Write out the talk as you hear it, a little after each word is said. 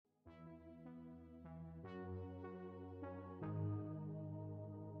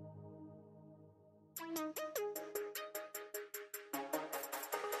Welcome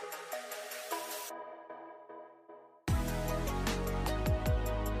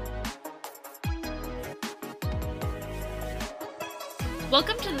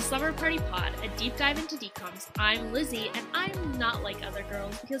to the Slumber Party Pod, a deep dive into DCOMs. I'm Lizzie, and I'm not like other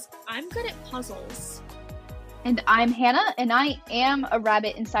girls because I'm good at puzzles. And I'm Hannah, and I am a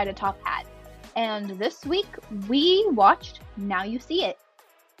rabbit inside a top hat. And this week, we watched Now You See It.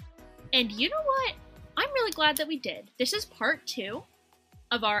 And you know what? I'm really glad that we did. This is part 2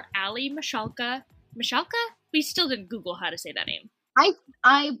 of our Ali Michalka. Michalka? We still didn't Google how to say that name.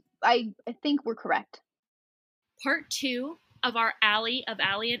 I think we're correct. Part 2 of our Ali and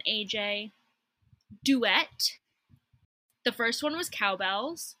AJ duet. The first one was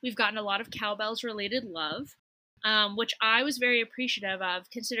cowbells. We've gotten a lot of cowbells related love, which I was very appreciative of,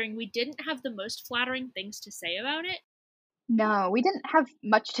 considering we didn't have the most flattering things to say about it. No, we didn't have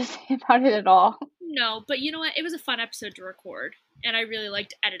much to say about it at all. No, but you know what? It was a fun episode to record, and I really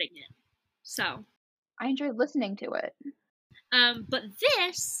liked editing it. So I enjoyed listening to it. But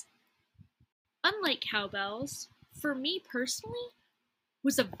this, unlike cowbells, for me personally,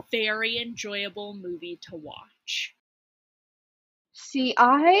 was a very enjoyable movie to watch. See,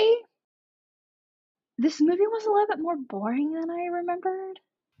 this movie was a little bit more boring than I remembered.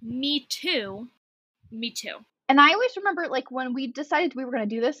 Me too. And I always remember, like, when we decided we were going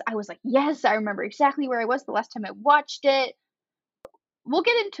to do this, I was like, yes, I remember exactly where I was the last time I watched it. We'll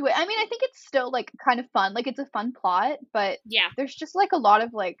get into it. I mean, I think it's still, like, kind of fun. Like, it's a fun plot, but yeah, there's just, like, a lot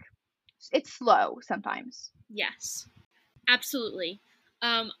of, like, it's slow sometimes. Yes, absolutely.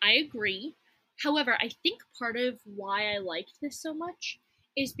 I agree. However, I think part of why I liked this so much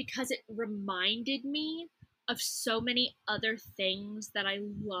is because it reminded me of so many other things that I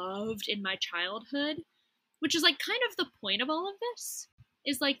loved in my childhood, which is like kind of the point of all of this,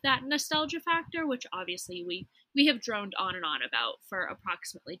 is like that nostalgia factor, which obviously we have droned on and on about for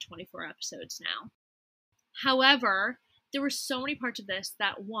approximately 24 episodes now. However, there were so many parts of this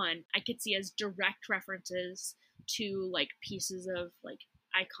that, one, I could see as direct references to like pieces of like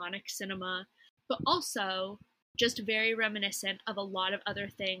iconic cinema, but also just very reminiscent of a lot of other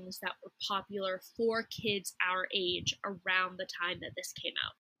things that were popular for kids our age around the time that this came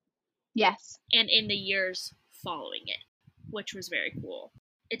out. Yes. And in the years following it, which was very cool.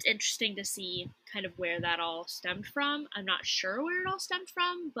 It's interesting to see kind of where that all stemmed from. I'm not sure where it all stemmed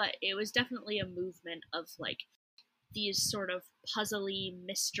from, but it was definitely a movement of like these sort of puzzly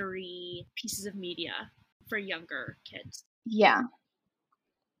mystery pieces of media for younger kids. Yeah.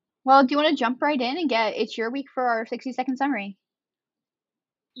 Well, do you want to jump right in and it's your week for our 60-second summary?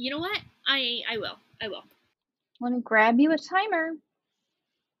 You know what? I will. Let me grab you a timer.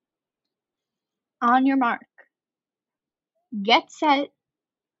 On your mark. Get set.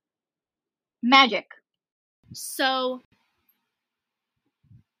 Magic. So,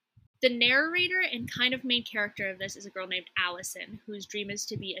 the narrator and kind of main character of this is a girl named Allison, whose dream is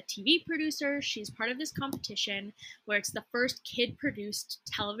to be a TV producer. She's part of this competition where it's the first kid-produced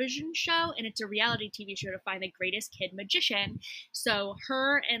television show, and it's a reality TV show to find the greatest kid magician. So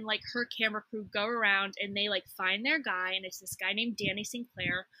her and like her camera crew go around and they like find their guy, and it's this guy named Danny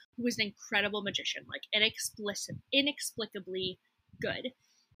Sinclair, who is an incredible magician, like inexplicably good.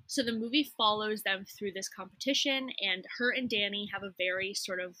 So the movie follows them through this competition, and her and Danny have a very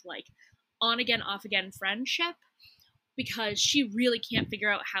sort of like on-again, off-again friendship because she really can't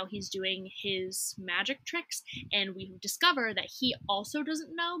figure out how he's doing his magic tricks, and we discover that he also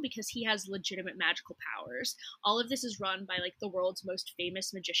doesn't know because he has legitimate magical powers. All of this is run by like the world's most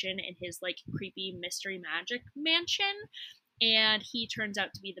famous magician in his like creepy mystery magic mansion. And he turns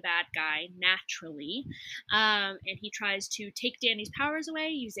out to be the bad guy, naturally. And he tries to take Danny's powers away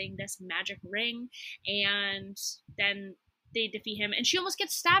using this magic ring, and then they defeat him, and she almost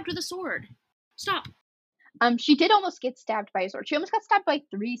gets stabbed with a sword. Stop. She did almost get stabbed by a sword. She almost got stabbed by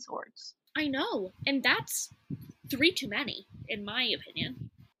 3 swords. I know, and that's 3 too many, in my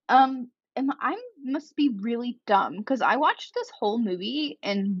opinion. I must be really dumb because I watched this whole movie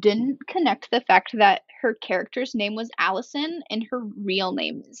and didn't connect the fact that her character's name was Allison and her real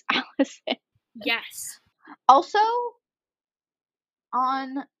name is Allison. Yes. Also,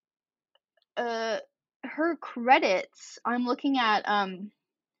 on her credits, I'm looking at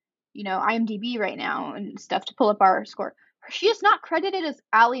IMDb right now and stuff to pull up our score. She is not credited as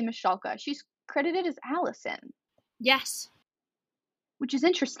Ali Michalka. She's credited as Allison. Yes. Which is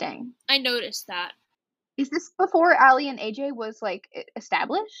interesting. I noticed that. Is this before Ali and AJ was, like,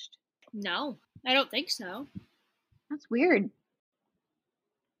 established? No, I don't think so. That's weird.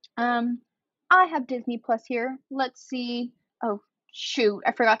 I have Disney Plus here. Let's see. Oh, shoot.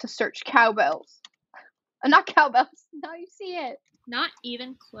 I forgot to search cowbells. Not cowbells. Now you see it. Not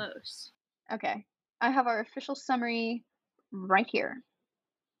even close. Okay. I have our official summary right here.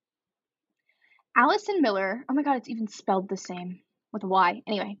 Allison Miller, oh my god, it's even spelled the same with a Y.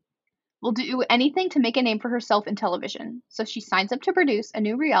 Anyway, will do anything to make a name for herself in television. So she signs up to produce a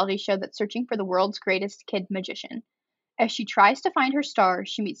new reality show that's searching for the world's greatest kid magician. As she tries to find her star,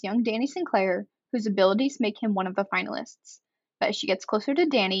 she meets young Danny Sinclair, whose abilities make him one of the finalists. But as she gets closer to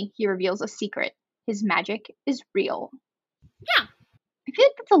Danny, he reveals a secret. His magic is real. Yeah. I feel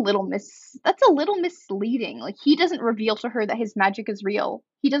like that's a little misleading. Like, he doesn't reveal to her that his magic is real.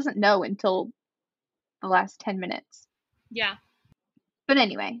 He doesn't know until the last 10 minutes. Yeah. But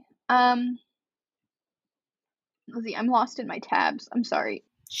anyway, Lizzie, I'm lost in my tabs. I'm sorry.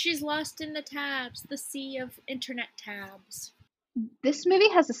 She's lost in the tabs, the sea of internet tabs. This movie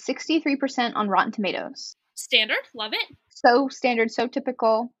has a 63% on Rotten Tomatoes. Standard, love it. So standard, so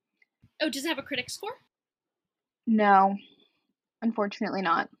typical. Oh, does it have a critic score? No, unfortunately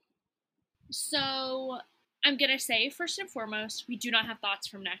not. So, I'm gonna say, first and foremost, we do not have thoughts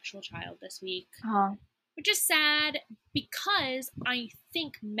from an actual child this week. Which is sad, because I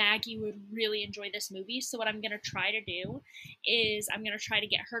think Maggie would really enjoy this movie. So what I'm going to try to do is I'm going to try to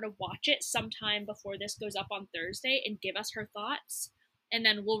get her to watch it sometime before this goes up on Thursday and give us her thoughts. And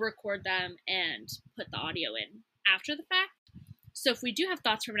then we'll record them and put the audio in after the fact. So if we do have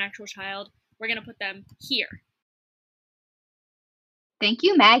thoughts from an actual child, we're going to put them here. Thank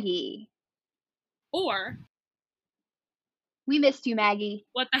you, Maggie. Or, we missed you, Maggie.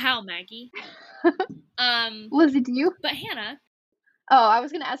 What the hell, Maggie? Lizzie, do you? But Hannah. Oh, I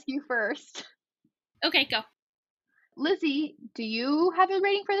was going to ask you first. Okay, go. Lizzie, do you have a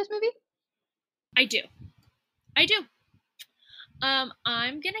rating for this movie? I do.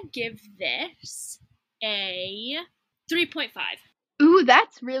 I'm going to give this a 3.5. Ooh,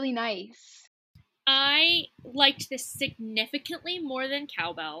 that's really nice. I liked this significantly more than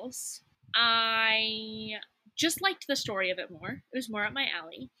Cowbells. I just liked the story of it more. It was more up my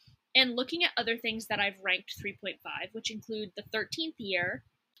alley. And looking at other things that I've ranked 3.5, which include The 13th Year,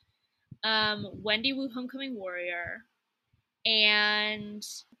 Wendy Wu Homecoming Warrior, and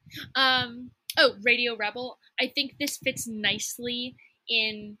Radio Rebel, I think this fits nicely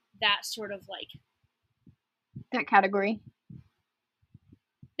in that sort of like... that category.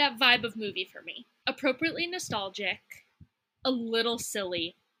 That vibe of movie for me. Appropriately nostalgic, a little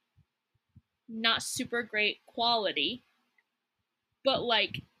silly, not super great quality, but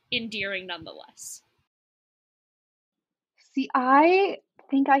like endearing nonetheless. See, I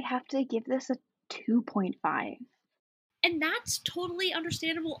think I have to give this a 2.5. And that's totally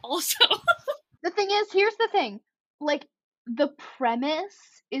understandable also. The thing is, here's the thing. Like, the premise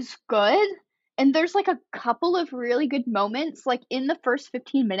is good, and there's like a couple of really good moments. Like, in the first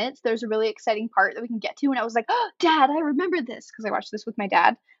 15 minutes, there's a really exciting part that we can get to, and I was like, oh, Dad, I remember this, because I watched this with my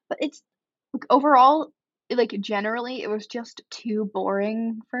dad. But it's, like, overall, like, generally, it was just too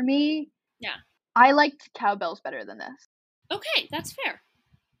boring for me. Yeah. I liked Cowbells better than this. Okay, that's fair.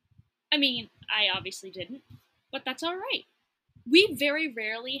 I mean, I obviously didn't, but that's all right. We very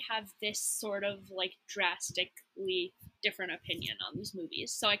rarely have this sort of, like, drastically different opinion on these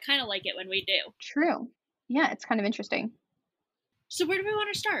movies, so I kind of like it when we do. True. Yeah, it's kind of interesting. So where do we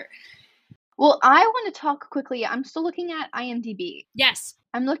want to start? Well, I want to talk quickly. I'm still looking at IMDb. Yes.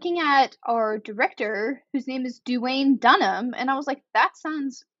 I'm looking at our director, whose name is Duane Dunham, and I was like, that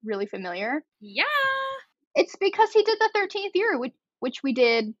sounds really familiar. Yeah! It's because he did The 13th Year, which we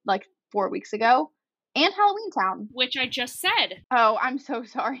did, like, 4 weeks ago, and Halloween Town. Which I just said. Oh, I'm so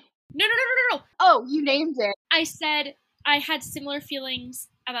sorry. No. Oh, you named it. I said I had similar feelings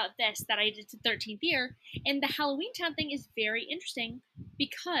about this that I did to 13th Year, and the Halloween Town thing is very interesting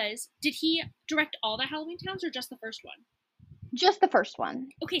because did he direct all the Halloween Towns or just the first one? Just the first one.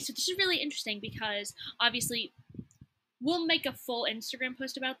 Okay, so this is really interesting because obviously we'll make a full Instagram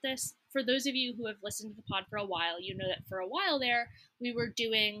post about this. For those of you who have listened to the pod for a while, you know that for a while there, we were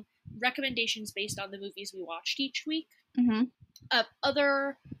doing recommendations based on the movies we watched each week of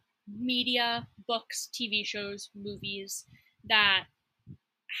other media, books, TV shows, movies that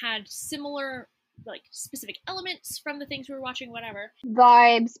had similar, like, specific elements from the things we were watching, whatever.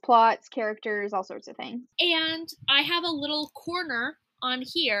 Vibes, plots, characters, all sorts of things. And I have a little corner on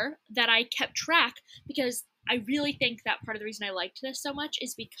here that I kept track because I really think that part of the reason I liked this so much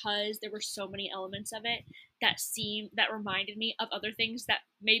is because there were so many elements of it that reminded me of other things that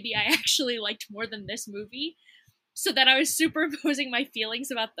maybe I actually liked more than this movie. So that I was superimposing my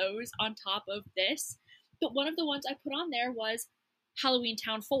feelings about those on top of this. But one of the ones I put on there was Halloween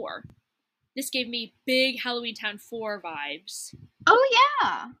Town 4. This gave me big Halloween Town 4 vibes. Oh,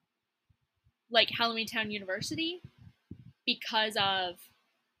 yeah. like Halloween Town University because of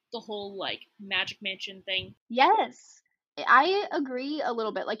the whole like Magic Mansion thing. Yes. I agree a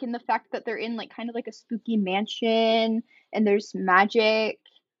little bit, like, in the fact that they're in, like, kind of like a spooky mansion, and there's magic,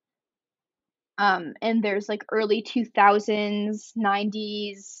 and there's, like, early 2000s,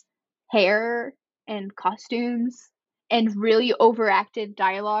 90s hair and costumes, and really overacted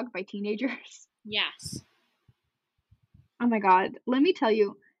dialogue by teenagers. Yes. Oh my god, let me tell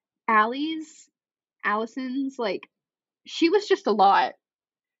you, Allison's, like, she was just a lot.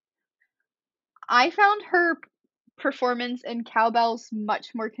 I found her performance in Cowbells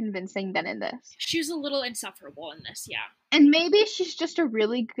much more convincing than in this. She was a little insufferable in this, yeah. And maybe she's just a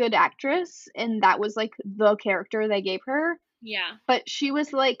really good actress, and that was, like, the character they gave her, Yeah. but she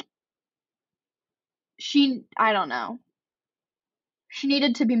was, like I don't know. She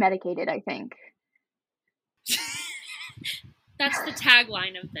needed to be medicated, I think. That's the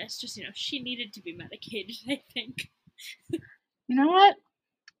tagline of this. Just, she needed to be medicated, I think. You know what?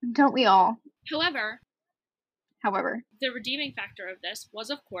 Don't we all? However, However, the redeeming factor of this was,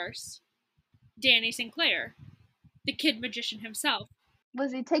 of course, Danny Sinclair, the kid magician himself.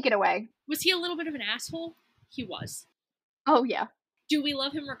 Lizzie, take it away. Was he a little bit of an asshole? He was. Oh, yeah. Do we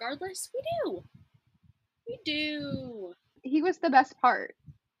love him regardless? We do. We do. He was the best part.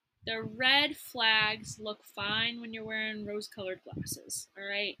 The red flags look fine when you're wearing rose-colored glasses, all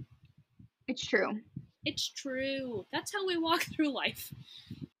right? It's true. It's true. That's how we walk through life.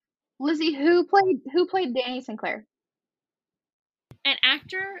 Lizzie, who played Danny Sinclair? An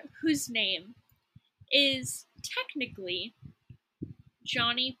actor whose name is technically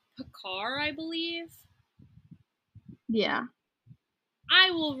Johnny Picard, I believe. Yeah.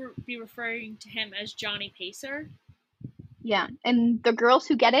 I will be referring to him as Johnny Pacer. Yeah, and the girls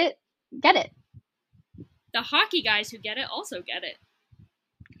who get it, get it. The hockey guys who get it also get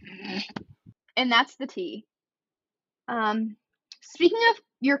it. And that's the tea. Speaking of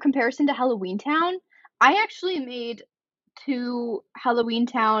your comparison to Halloween Town, I actually made to Halloween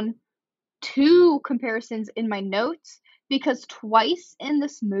Town 2 comparisons in my notes because twice in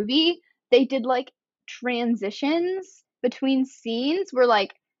this movie they did like transitions between scenes where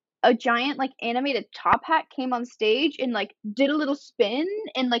like a giant like animated top hat came on stage and like did a little spin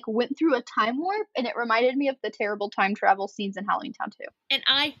and like went through a time warp, and it reminded me of the terrible time travel scenes in Halloween Town 2. And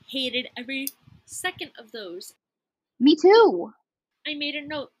I hated every second of those. Me too. I made a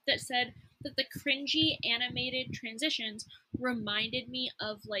note that said that the cringy animated transitions reminded me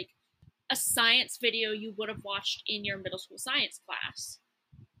of like a science video you would have watched in your middle school science class.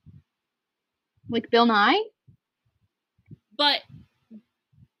 Like Bill Nye? But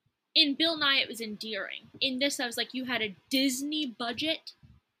in Bill Nye it was endearing. In this I was like, you had a Disney budget.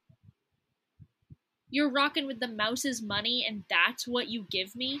 You're rocking with the mouse's money and that's what you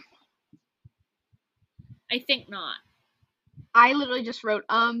give me? I think not. I literally just wrote,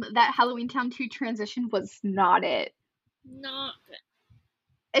 that Halloween Town 2 transition was not it. Not good.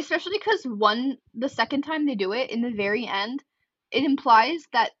 Especially because the second time they do it, in the very end, it implies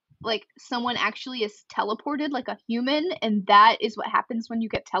that, like, someone actually is teleported, like a human, and that is what happens when you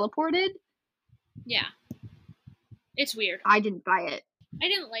get teleported. Yeah. It's weird. I didn't buy it. I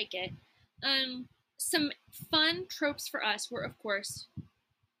didn't like it. Some fun tropes for us were, of course,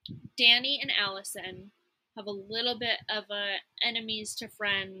 Danny and Allison have a little bit of a enemies to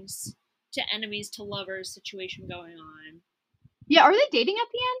friends to enemies to lovers situation going on. Yeah, are they dating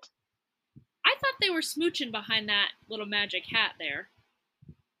at the end? I thought they were smooching behind that little magic hat there.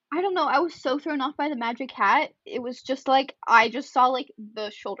 I don't know. I was so thrown off by the magic hat. It was just like, I just saw, like,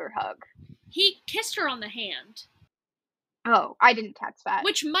 the shoulder hug. He kissed her on the hand. Oh, I didn't catch that.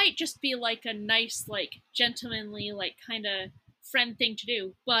 Which might just be, like, a nice, like, gentlemanly, like, kind of friend thing to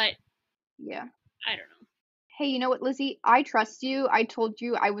do, but... Yeah. I don't know. Hey, you know what, Lizzie? I trust you. I told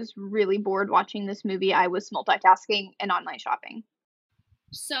you I was really bored watching this movie. I was multitasking and online shopping.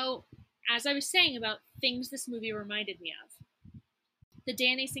 So, as I was saying about things this movie reminded me of, the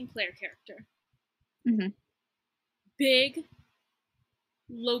Danny Sinclair character. Mm-hmm. Big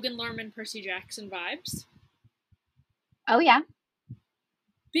Logan Lerman, Percy Jackson vibes. Oh, yeah.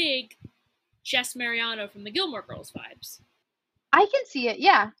 Big Jess Mariano from the Gilmore Girls vibes. I can see it,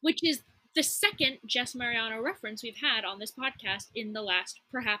 yeah. Which is the second Jess Mariano reference we've had on this podcast in the last,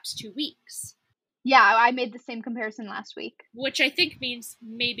 perhaps, 2 weeks. Yeah, I made the same comparison last week. Which I think means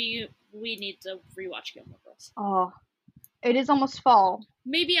maybe we need to rewatch Gilmore Girls. Oh, it is almost fall.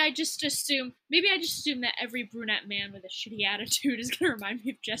 Maybe I just assume that every brunette man with a shitty attitude is going to remind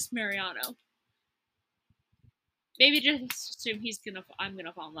me of Jess Mariano. Maybe just assume I'm going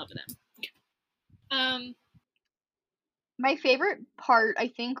to fall in love with him. My favorite part, I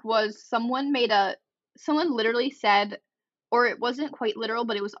think, was someone literally said, or it wasn't quite literal,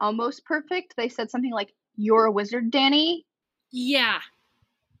 but it was almost perfect. They said something like, "You're a wizard, Danny." Yeah.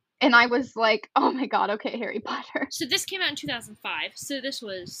 And I was like, "Oh my god, okay, Harry Potter." So this came out in 2005. So this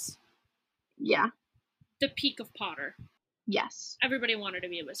was Yeah. the peak of Potter. Yes. Everybody wanted to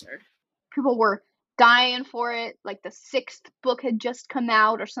be a wizard. People were dying for it, like the 6th book had just come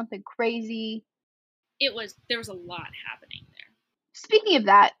out or something crazy. There was a lot happening there. Speaking of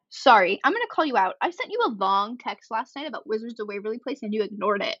that, sorry, I'm gonna call you out. I sent you a long text last night about Wizards of Waverly Place and you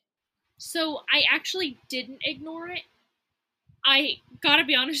ignored it. So I actually didn't ignore it. I gotta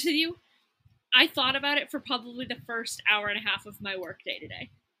be honest with you, I thought about it for probably the first hour and a half of my workday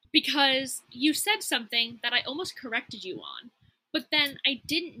today. Because you said something that I almost corrected you on, but then I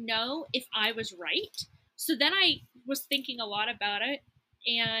didn't know if I was right. So then I was thinking a lot about it,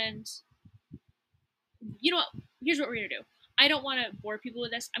 and you know what? Here's what we're gonna do. I don't want to bore people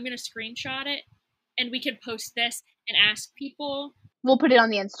with this. I'm gonna screenshot it, and we can post this and ask people. We'll put it on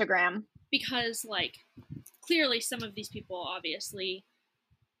the Instagram. Because, like, clearly some of these people obviously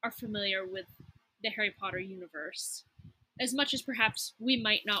are familiar with the Harry Potter universe, as much as perhaps we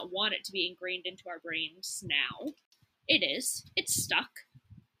might not want it to be ingrained into our brains now. It is. It's stuck.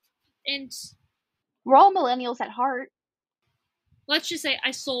 And we're all millennials at heart. Let's just say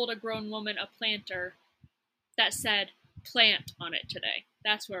I sold a grown woman a planter that said plant on it today.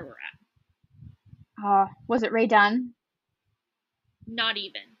 That's where we're at. Was it Ray Dunn? Not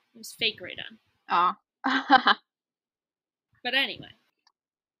even. It was fake Ray Dunn. But anyway.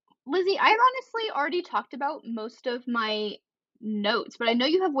 Lizzie, I've honestly already talked about most of my notes, but I know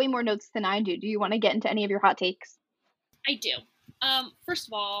you have way more notes than I do. Do you want to get into any of your hot takes? I do. First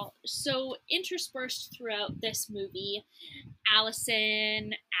of all, so interspersed throughout this movie,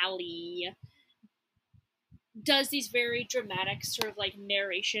 Allie, does these very dramatic sort of like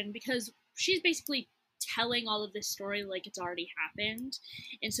narration because she's basically telling all of this story like it's already happened,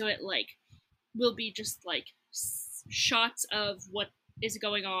 and so it like will be just like shots of what is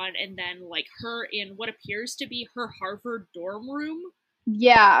going on, and then like her in what appears to be her Harvard dorm room.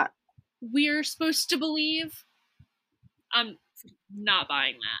 Yeah. We're supposed to believe. I'm not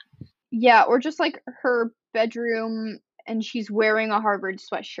buying that. Yeah, or just like her bedroom and she's wearing a Harvard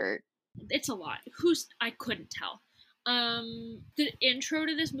sweatshirt. It's a lot. I couldn't tell. The intro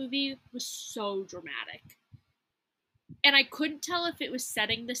to this movie was so dramatic. And I couldn't tell if it was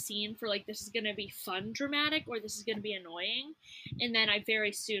setting the scene for like this is going to be fun dramatic or this is going to be annoying. And then I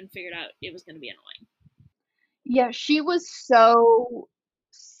very soon figured out it was going to be annoying. Yeah, she was so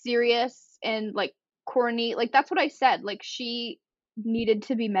serious and like corny. Like that's what I said. Like she needed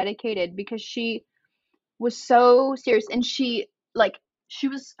to be medicated because she was so serious and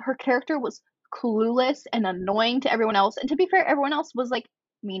her character was clueless and annoying to everyone else. And to be fair, everyone else was like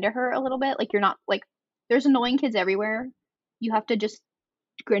mean to her a little bit. Like you're not like there's annoying kids everywhere. You have to just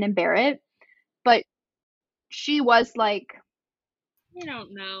grin and bear it. But she was like I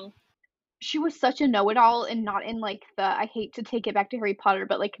don't know. She was such a know-it-all and not in like the I hate to take it back to Harry Potter,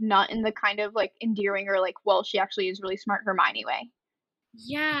 but like not in the kind of like endearing or like, well, she actually is really smart Hermione way.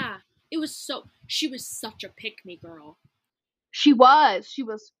 Yeah. She was such a pick-me girl. She was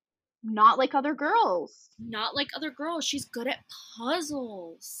not like other girls. Not like other girls. She's good at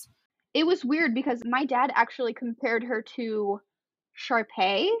puzzles. It was weird because my dad actually compared her to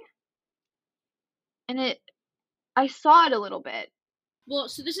Sharpay. And I saw it a little bit. Well,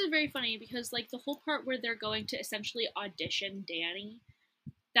 so this is very funny because like the whole part where they're going to essentially audition Danny,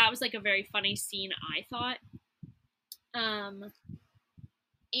 that was like a very funny scene, I thought.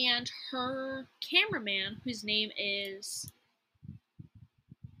 And her cameraman, whose name is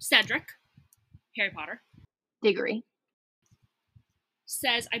Cedric, Harry Potter, Diggory,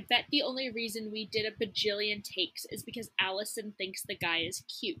 says, I bet the only reason we did a bajillion takes is because Allison thinks the guy is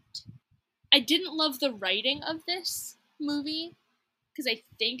cute. I didn't love the writing of this movie because I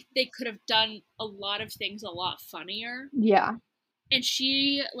think they could have done a lot of things a lot funnier. Yeah. And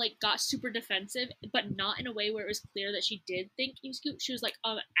she like got super defensive, but not in a way where it was clear that she did think he was cute. She was like,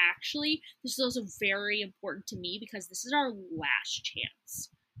 actually, this is also very important to me because this is our last chance.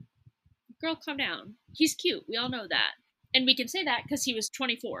 Girl, calm down. He's cute. We all know that. And we can say that because he was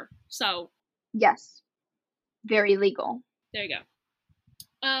 24. So. Yes. Very legal. There you go.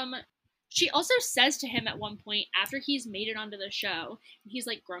 She also says to him at one point, after he's made it onto the show, he's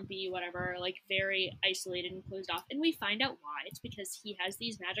like grumpy, whatever, like very isolated and closed off. And we find out why. It's because he has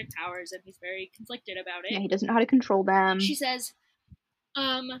these magic powers and he's very conflicted about it. Yeah, he doesn't know how to control them. She says,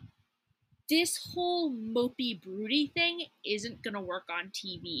 this whole mopey broody thing isn't gonna work on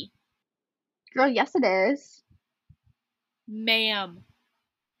TV. Girl, yes it is. Ma'am,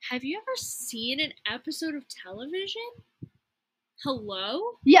 have you ever seen an episode of television? Hello?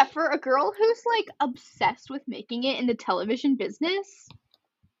 Yeah, for a girl who's like obsessed with making it in the television business.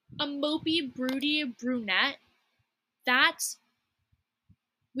 A mopey, broody brunette? That's.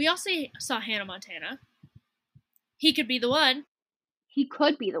 We also saw Hannah Montana. He could be the one. He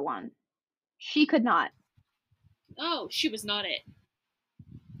could be the one. She could not. Oh, she was not it.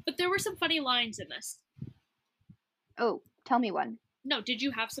 But there were some funny lines in this. Oh, tell me one. No, did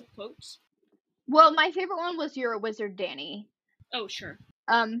you have some quotes? Well, my favorite one was "You're a wizard, Danny." Oh, sure.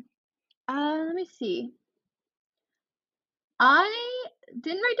 Let me see. I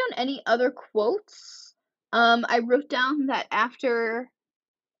didn't write down any other quotes. I wrote down that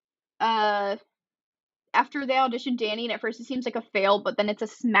uh after they auditioned Danny, and at first it seems like a fail, but then it's a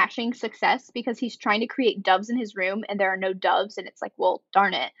smashing success because he's trying to create doves in his room and there are no doves, and it's like, well,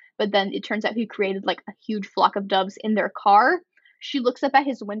 darn it. But then it turns out he created like a huge flock of doves in their car. She looks up at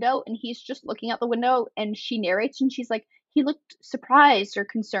his window and he's just looking out the window, and she narrates and she's like, he looked surprised or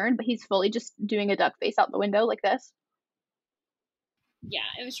concerned, but he's fully just doing a duck face out the window like this. Yeah,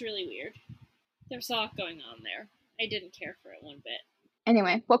 it was really weird. There's a lot going on there. I didn't care for it one bit.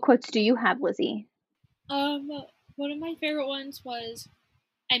 Anyway, what quotes do you have, Lizzie? One of my favorite ones was,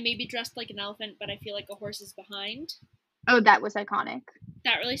 I may be dressed like an elephant, but I feel like a horse is behind. Oh, that was iconic.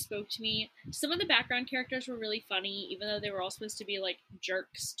 That really spoke to me. Some of the background characters were really funny, even though they were all supposed to be like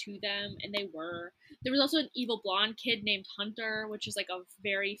jerks to them, and they were. There was also an evil blonde kid named Hunter, which is like a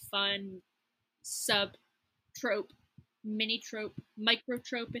very fun sub trope, mini trope, micro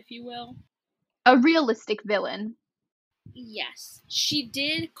trope, if you will. A realistic villain. Yes. She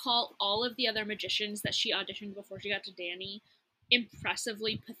did call all of the other magicians that she auditioned before she got to Danny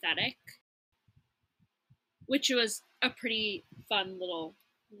impressively pathetic, which was a pretty fun little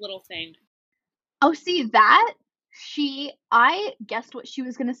thing. Oh, see that? I guessed what she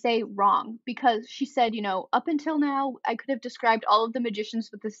was going to say wrong because she said, up until now, I could have described all of the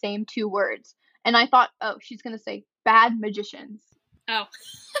magicians with the same two words. And I thought, oh, she's going to say bad magicians. Oh.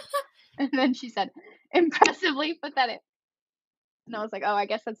 And then she said, impressively pathetic. And I was like, oh, I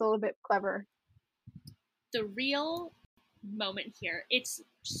guess that's a little bit clever. The real moment here, it's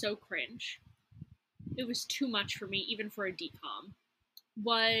so cringe. It was too much for me, even for a DCOM.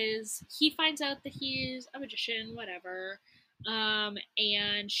 Was he finds out that he's a magician, whatever,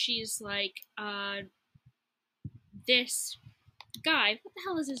 and she's like, this guy, what the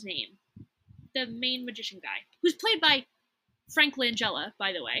hell is his name? The main magician guy, who's played by Frank Langella,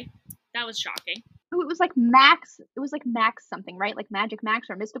 by the way. That was shocking. Oh, it was like Max. It was like Max something, right? Like Magic Max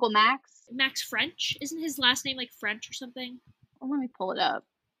or Mystical Max. Max French? Isn't his last name like French or something? Oh, let me pull it up.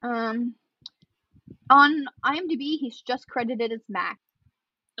 On IMDb, he's just credited as Max.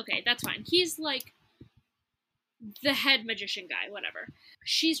 Okay, that's fine. He's like the head magician guy, whatever.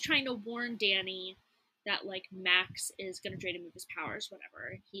 She's trying to warn Danny that like Max is gonna drain him of his powers,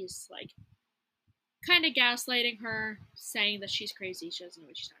 whatever. He's like kind of gaslighting her, saying that she's crazy, she doesn't know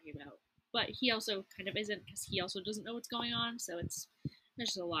what she's talking about. But he also kind of isn't, because he also doesn't know what's going on, so there's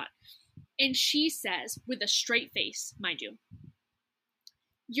just a lot. And she says, with a straight face, mind you,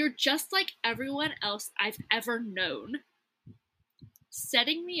 "You're just like everyone else I've ever known,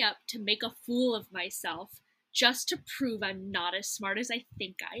 setting me up to make a fool of myself just to prove I'm not as smart as I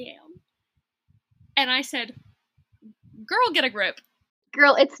think I am." And I said, girl, get a grip.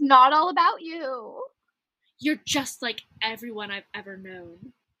 Girl, it's not all about you. You're just like everyone I've ever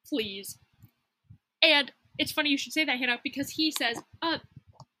known. Please. And it's funny you should say that, Hannah, because he says,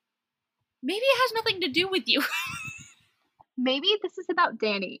 maybe it has nothing to do with you. Maybe this is about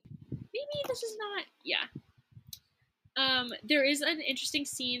Danny. Maybe this is not, yeah. There is an interesting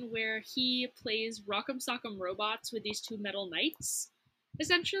scene where he plays Rock'em Sock'em Robots with these two metal knights,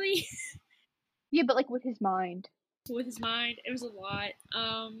 essentially. Yeah, but like with his mind. With his mind, it was a lot.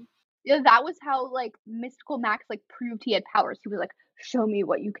 Yeah, that was how like Mystical Max like proved he had powers. He was like, show me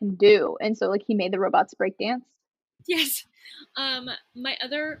what you can do. And so like he made the robots break dance. Yes. My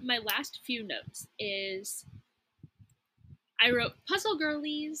last few notes is I wrote puzzle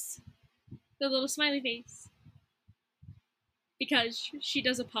girlies, the little smiley face, because she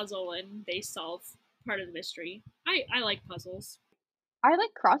does a puzzle and they solve part of the mystery. I like puzzles. I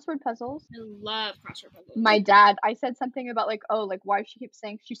like crossword puzzles. I love crossword puzzles. My dad, I said something about like, oh, like why she keeps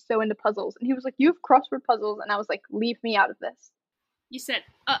saying she's so into puzzles. And he was like, you have crossword puzzles. And I was like, leave me out of this. You said,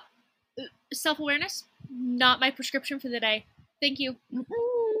 self-awareness, not my prescription for the day. Thank you. Mm-hmm.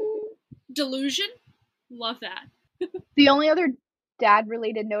 Delusion, love that. The only other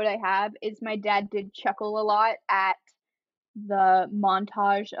dad-related note I have is my dad did chuckle a lot at the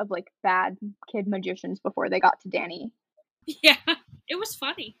montage of like bad kid magicians before they got to Danny. Yeah, it was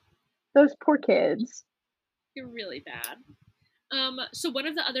funny. Those poor kids. You're really bad. So one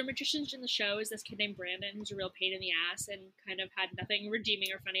of the other magicians in the show is this kid named Brandon, who's a real pain in the ass and kind of had nothing redeeming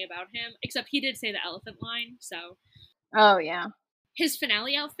or funny about him, except he did say the elephant line, so. Oh, yeah. His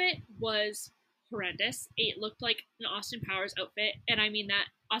finale outfit was horrendous. It looked like an Austin Powers outfit, and I mean that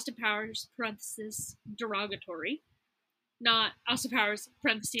Austin Powers, parenthesis, derogatory, not Austin Powers,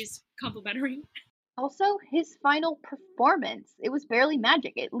 parentheses, complimentary. Also, his final performance, it was barely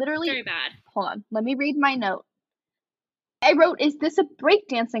magic. It literally... Very bad. Hold on, let me read my note. I wrote, is this a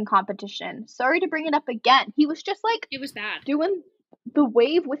breakdancing competition? Sorry to bring it up again. He was just like... It was bad. Doing the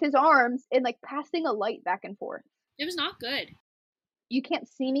wave with his arms and like passing a light back and forth. It was not good. You can't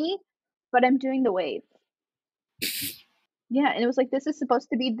see me, but I'm doing the wave. Yeah, and it was like, this is supposed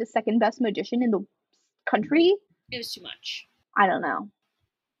to be the second best magician in the country? It was too much. I don't know.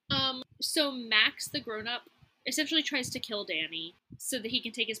 So Max, the grown-up, essentially tries to kill Danny so that he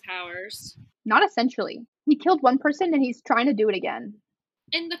can take his powers. Not essentially. He killed one person and he's trying to do it again.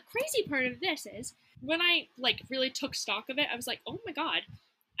 And the crazy part of this is, when I, like, really took stock of it, I was like, oh my god.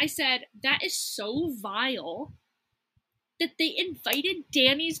 I said, that is so vile that they invited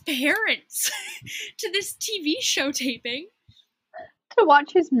Danny's parents to this TV show taping. To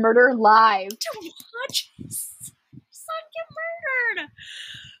watch his murder live. To watch his son get murdered.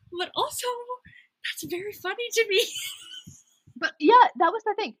 But also, that's very funny to me. But yeah, that was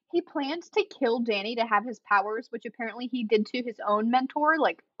the thing. He planned to kill Danny to have his powers, which apparently he did to his own mentor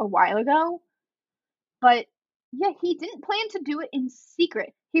like a while ago. But yeah, he didn't plan to do it in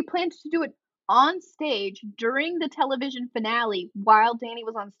secret. He planned to do it on stage during the television finale while Danny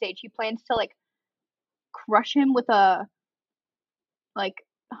was on stage. He planned to like crush him with a like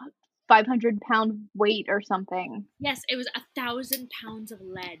 500-pound weight or something. Yes, it was 1,000 pounds of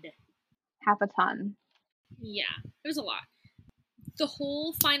lead. Half a ton. Yeah, it was a lot. The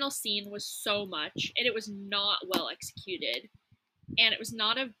whole final scene was so much, and it was not well executed, and it was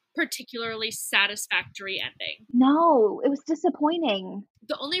not a particularly satisfactory ending. No, it was disappointing.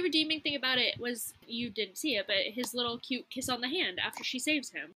 The only redeeming thing about it was, you didn't see it, but his little cute kiss on the hand after she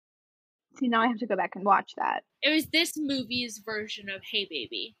saves him. See, now I have to go back and watch that. It was this movie's version of Hey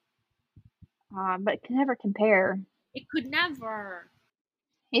Baby. But it can never compare. It could never.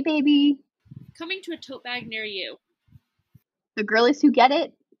 Hey Baby. Coming to a tote bag near you. The girlies who get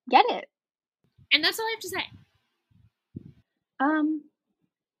it, get it. And that's all I have to say.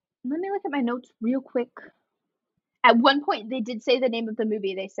 Let me look at my notes real quick. At one point, they did say the name of the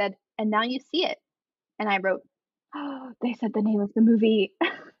movie. They said, and now you see it. And I wrote, oh, they said the name of the movie.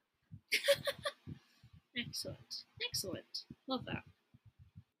 Excellent. Excellent. Love that.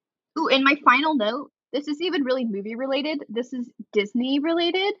 Ooh, and my final note, this is even really movie related. This is Disney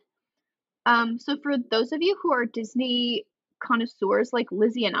related. So for those of you who are Disney connoisseurs like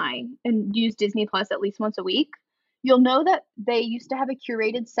Lizzie and I, and use Disney Plus at least once a week, you'll know that they used to have a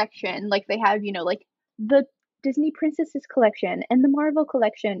curated section, like they have, you know, like the Disney Princesses collection and the Marvel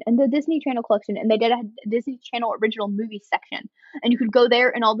collection and the Disney Channel collection, and they did a Disney Channel original movie section, and you could go there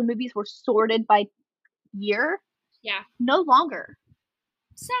and all the movies were sorted by year. Yeah. No longer.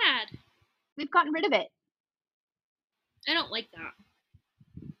 Sad. They've gotten rid of it. I don't like that.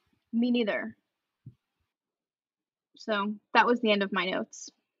 Me neither. So that was the end of my notes.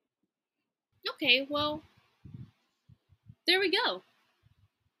 Okay, well, there we go.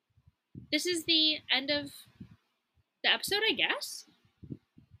 This is the end of the episode, I guess.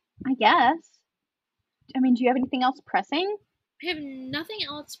 I guess. I mean, do you have anything else pressing? I have nothing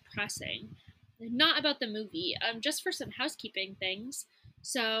else pressing. Not about the movie. Just for some housekeeping things.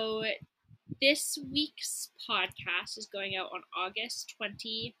 So, this week's podcast is going out on August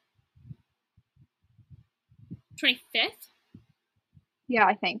 25th. Yeah,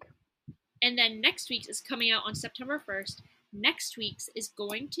 I think. And then next week's is coming out on September 1st. Next week's is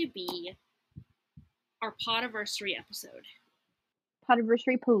going to be our Podiversary episode.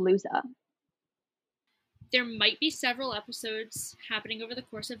 Podiversary Palooza. There might be several episodes happening over the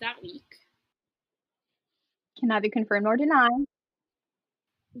course of that week. Can neither confirm nor deny.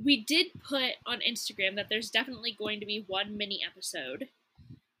 We did put on Instagram that there's definitely going to be one mini episode,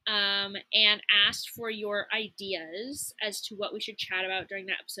 and asked for your ideas as to what we should chat about during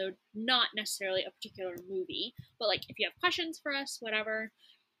that episode. Not necessarily a particular movie, but like if you have questions for us, whatever.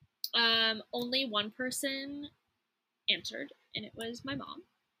 Only one person answered, and it was my mom.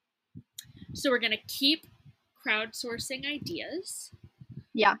 So we're gonna keep crowdsourcing ideas.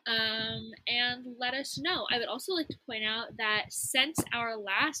 Yeah. And let us know. I would also like to point out that since our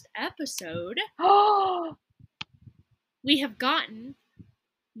last episode, we have gotten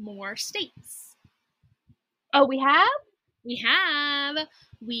more states. Oh, we have? We have.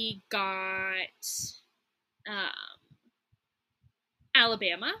 We got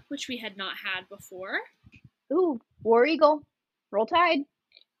Alabama, which we had not had before. Ooh, War Eagle. Roll Tide.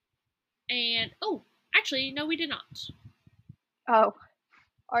 And, actually, no, we did not. Oh,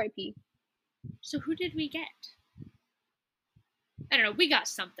 R.I.P. So who did we get? I don't know. We got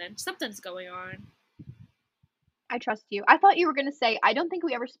something. Something's going on. I trust you. I thought you were going to say, I don't think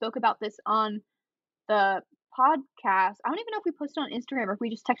we ever spoke about this on the podcast. I don't even know if we posted on Instagram or if we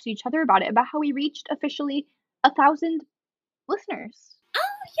just texted each other about it, about how we reached officially 1,000 listeners.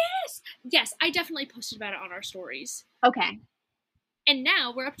 Oh, yes! Yes, I definitely posted about it on our stories. Okay. And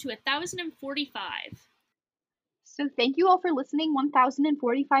now we're up to 1,045. So thank you all for listening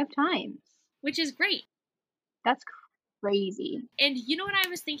 1,045 times. Which is great. That's crazy. And you know what I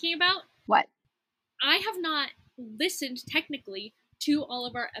was thinking about? What? I have not listened technically to all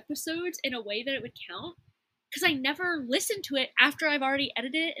of our episodes in a way that it would count, because I never listened to it after I've already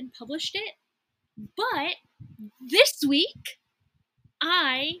edited it and published it. But this week,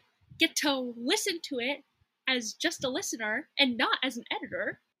 I get to listen to it as just a listener and not as an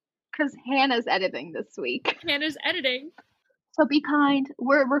editor. Because Hannah's editing this week. Hannah's editing. So be kind.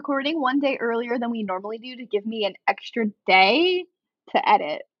 We're recording one day earlier than we normally do to give me an extra day to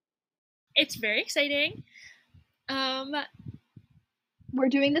edit. It's very exciting. We're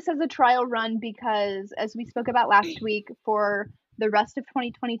doing this as a trial run because, as we spoke about last week, for the rest of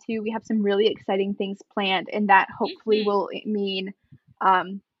 2022, we have some really exciting things planned, and that hopefully will mean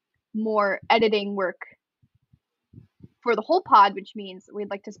more editing work for the whole pod, which means we'd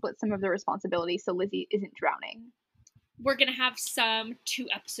like to split some of the responsibility so Lizzie isn't drowning. We're going to have some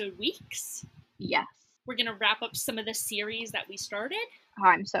 2-episode weeks. Yes. We're going to wrap up some of the series that we started. Oh,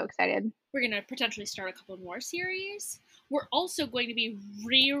 I'm so excited. We're going to potentially start a couple more series. We're also going to be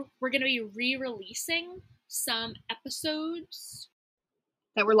re-releasing some episodes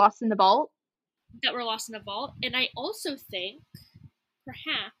that were lost in the vault. And I also think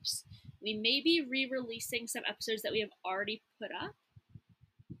perhaps we may be re-releasing some episodes that we have already put up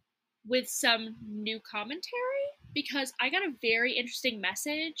with some new commentary, because I got a very interesting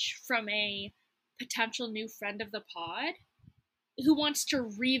message from a potential new friend of the pod who wants to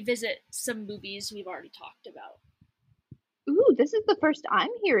revisit some movies we've already talked about. Ooh, this is the first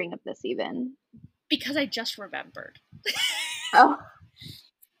I'm hearing of this even. Because I just remembered. Oh.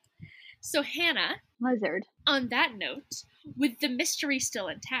 So Hannah, Lizard. On that note, with the mystery still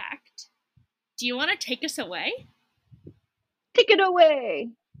intact, do you want to take us away? Take it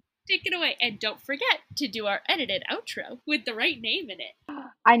away! Take it away. And don't forget to do our edited outro with the right name in it.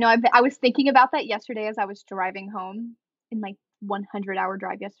 I know, I was thinking about that yesterday as I was driving home in my 100-hour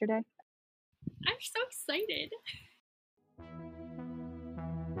drive yesterday. I'm so excited.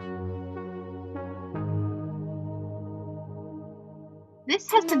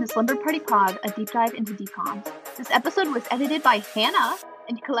 This has been the Slumber Party Pod, a deep dive into DCOMs. This episode was edited by Hannah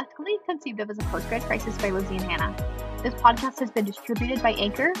and collectively conceived of as a post-grad crisis by Lizzie and Hannah. This podcast has been distributed by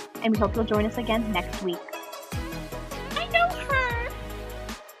Anchor, and we hope you'll join us again next week. I know her!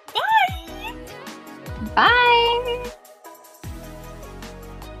 Bye! Bye!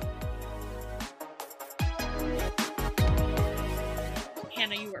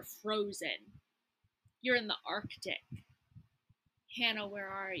 Hannah, you are frozen. You're in the Arctic. Hannah, where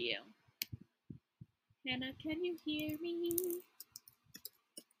are you? Hannah, can you hear me?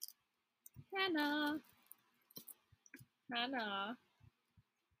 Hannah. Hannah.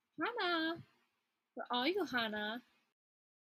 Hannah. Where are you, Hannah?